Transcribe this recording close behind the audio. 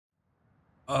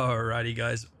Alrighty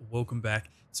guys, welcome back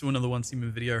to another One Sim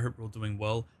video. I hope we're all doing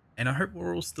well, and I hope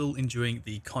we're all still enjoying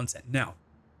the content. Now,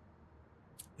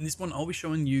 in this one, I'll be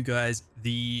showing you guys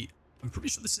I'm pretty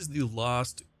sure this is the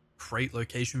last crate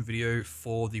location video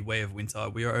for the Way of Winter.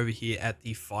 We are over here at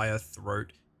the Fire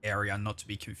Throat area, not to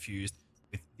be confused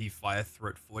with the Fire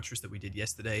Throat Fortress that we did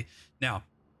yesterday. Now,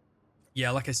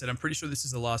 yeah, like I said, I'm pretty sure this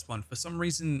is the last one. For some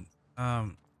reason,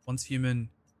 Once Human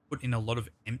put in a lot of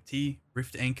empty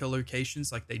Rift Anchor locations,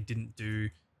 like they didn't do,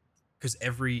 because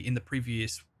in the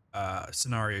previous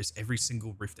scenarios, every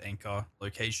single Rift Anchor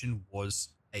location was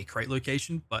a crate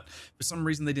location, but for some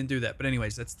reason they didn't do that. But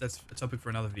anyways, that's a topic for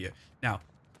another video. Now,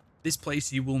 this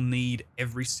place, you will need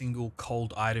every single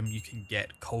cold item you can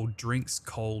get: cold drinks,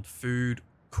 cold food,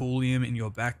 coolium in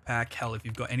your backpack. Hell, if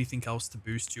you've got anything else to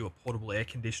boost you, a portable air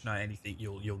conditioner, anything,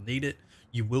 you'll need it.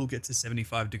 You will get to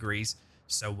 75 degrees.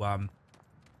 So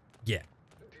yeah,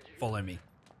 follow me.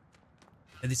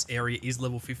 And this area is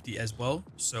level 50 as well,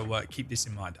 so keep this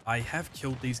in mind. I have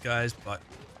killed these guys, but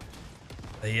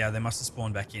they must have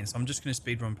spawned back in. So I'm just going to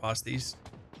speedrun past these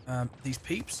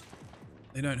peeps.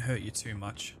 They don't hurt you too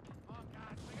much.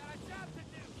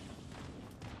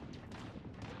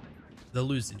 They'll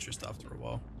lose interest after a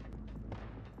while.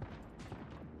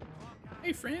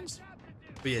 Hey friends.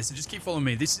 But yeah, so just keep following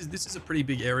me. This is a pretty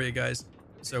big area, guys.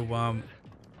 So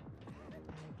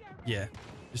yeah,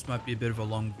 this might be a bit of a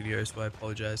long video, so I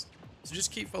apologize. So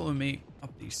just keep following me up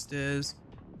these stairs.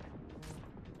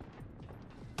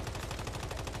 I'm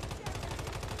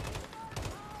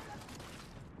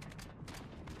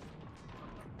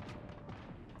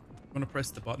gonna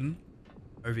press the button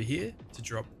over here to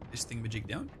drop this thingamajig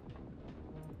down.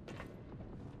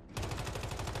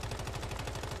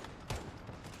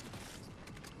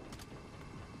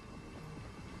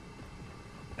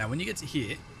 Now, when you get to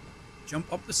here,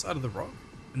 jump up the side of the rock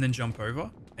and then jump over,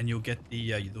 and you'll get the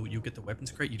you'll get the weapons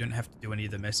crate. You don't have to do any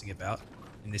of the messing about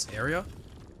in this area.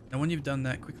 Now, when you've done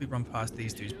that, quickly run past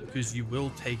these dudes, because you will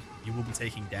be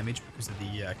taking damage because of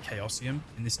the chaosium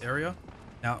in this area.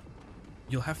 Now,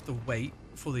 you'll have to wait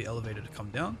for the elevator to come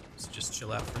down, so just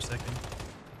chill out for a second.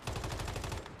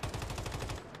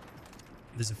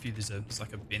 There's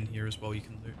like a bin here as well you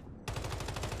can loot.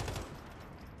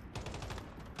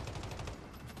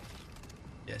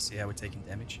 Yeah, see how we're taking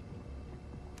damage?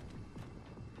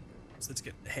 So let's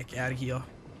get the heck out of here.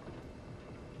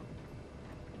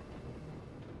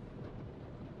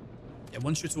 Yeah,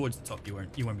 once you're towards the top, you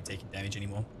won't be taking damage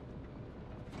anymore.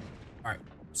 Alright,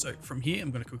 so from here,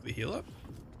 I'm going to quickly heal up.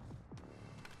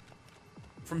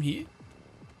 From here,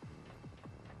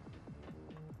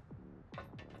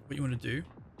 what you want to do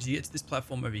is you get to this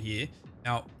platform over here.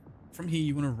 Now, from here,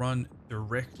 you want to run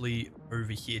directly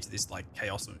over here to this like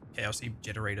chaos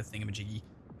generator thingamajiggy.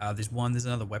 There's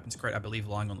another weapons crate, I believe,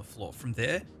 lying on the floor. From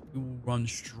there, we will run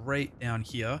straight down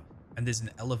here, and there's an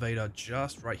elevator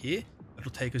just right here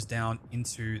that'll take us down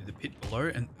into the pit below,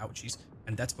 and ouchies,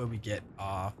 and that's where we get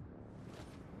our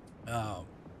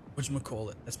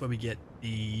whatchamacallit, that's where we get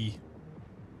the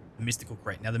mystical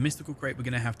crate. Now, the mystical crate, we're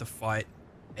gonna have to fight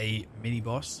a mini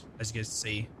boss. As you guys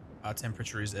see, our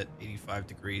temperature is at 85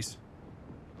 degrees.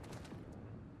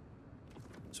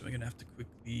 So we're gonna have to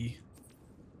quickly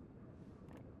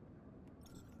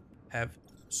have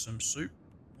some soup,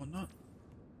 whatnot.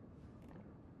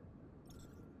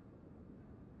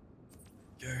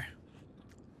 Go.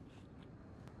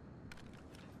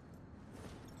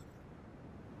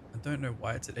 I don't know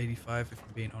why it's at 85, if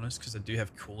I'm being honest, because I do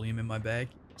have coolium in my bag,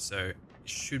 so it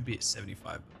should be at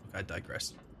 75. Look, I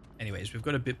digress. Anyways, we've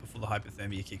got a bit before the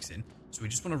hypothermia kicks in, so we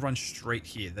just want to run straight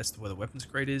here. That's where the weapons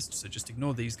crate is, so just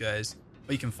ignore these guys,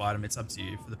 or you can fight them. It's up to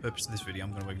you. For the purpose of this video,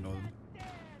 I'm going to ignore them.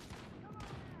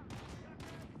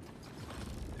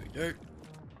 There we go.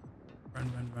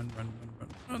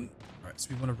 Run. Alright, so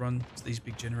we want to run to these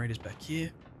big generators back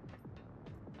here.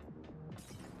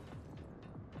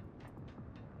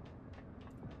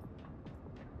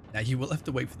 Now, you will have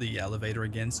to wait for the elevator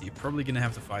again, so you're probably going to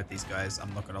have to fight these guys.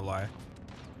 I'm not going to lie.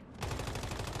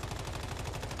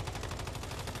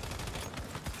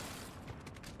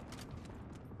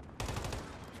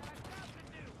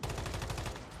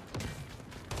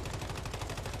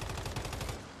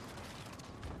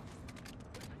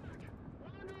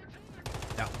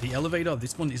 Now, the elevator,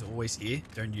 this one is always here.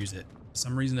 Don't use it. For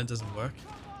some reason, it doesn't work.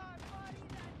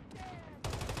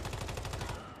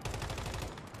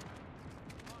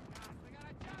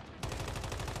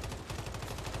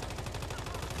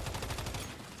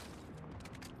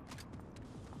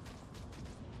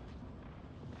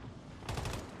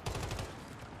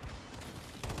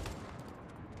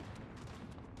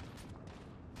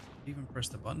 Even press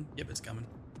the button. Yep, it's coming.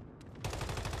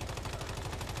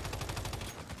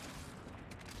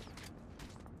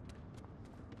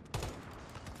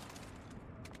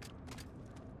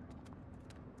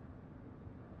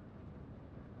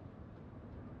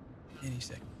 Any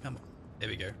second. Come on. There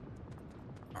we go.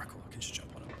 Alright, cool. I can just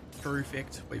jump on it.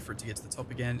 Perfect. Wait for it to get to the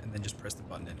top again, and then just press the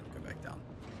button and it'll go back down.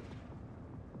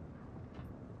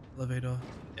 Elevator.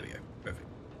 There we go. Perfect.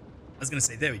 I was gonna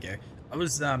say, there we go. I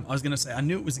was gonna say I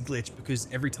knew it was a glitch because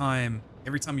every time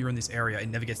you're in this area, it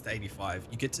never gets to 85.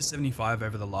 You get to 75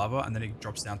 over the lava, and then it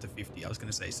drops down to 50. I was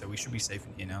gonna say, so we should be safe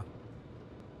in here now.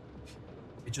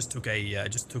 It just took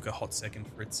a hot second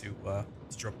for it to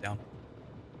drop down.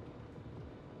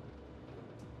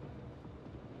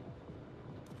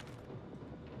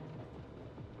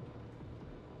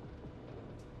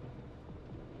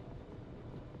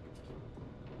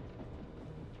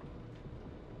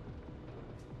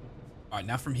 All right,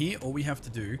 now from here, all we have to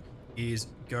do is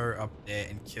go up there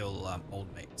and kill old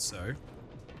mate. So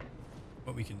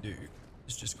what we can do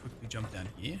is just quickly jump down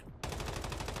here.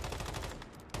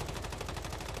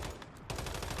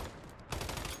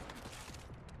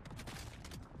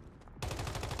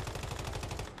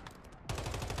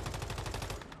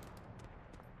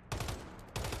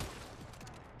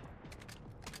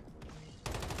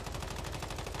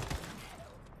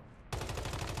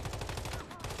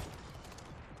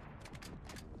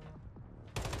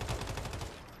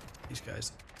 These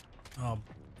guys. Oh,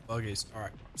 buggers.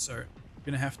 Alright, so I'm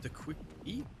gonna have to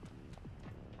quickly.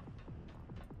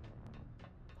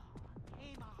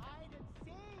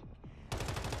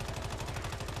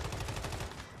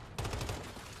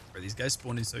 Bro, these guys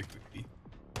spawn in so quickly.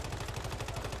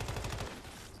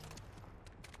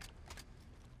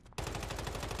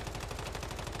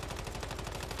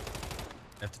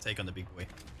 I have to take on the big boy.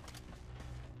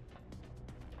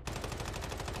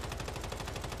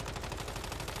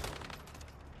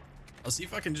 I'll see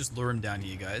if I can just lure him down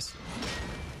here, guys.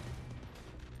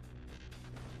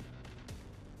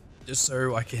 Just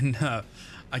so I can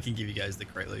give you guys the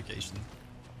correct location.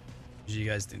 Because you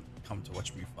guys didn't come to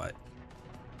watch me fight.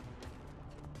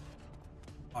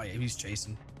 Oh yeah, he's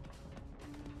chasing.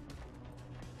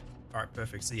 Alright,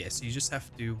 perfect. So yeah, so you just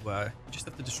have to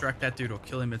distract that dude or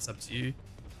kill him, it's up to you.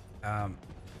 And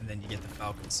then you get the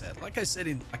Falcon set. Like I said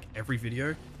in like every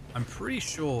video, I'm pretty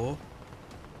sure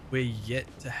we're yet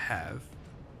to have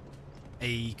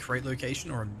a crate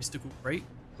location or a mystical crate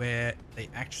where they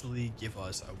actually give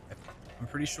us a weapon. I'm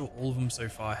pretty sure all of them so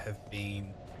far have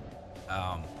been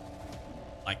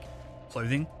like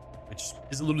clothing, which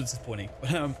is a little disappointing. But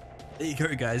there you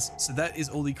go, guys. So that is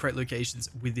all the crate locations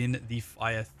within the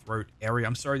Fire Throat area.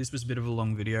 I'm sorry this was a bit of a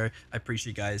long video. I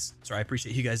appreciate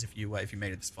you guys if you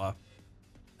made it this far.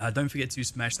 Don't forget to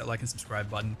smash that like and subscribe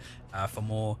button for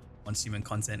more on human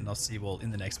content, and I'll see you all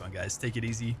in the next one, guys. Take it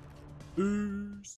easy. Peace.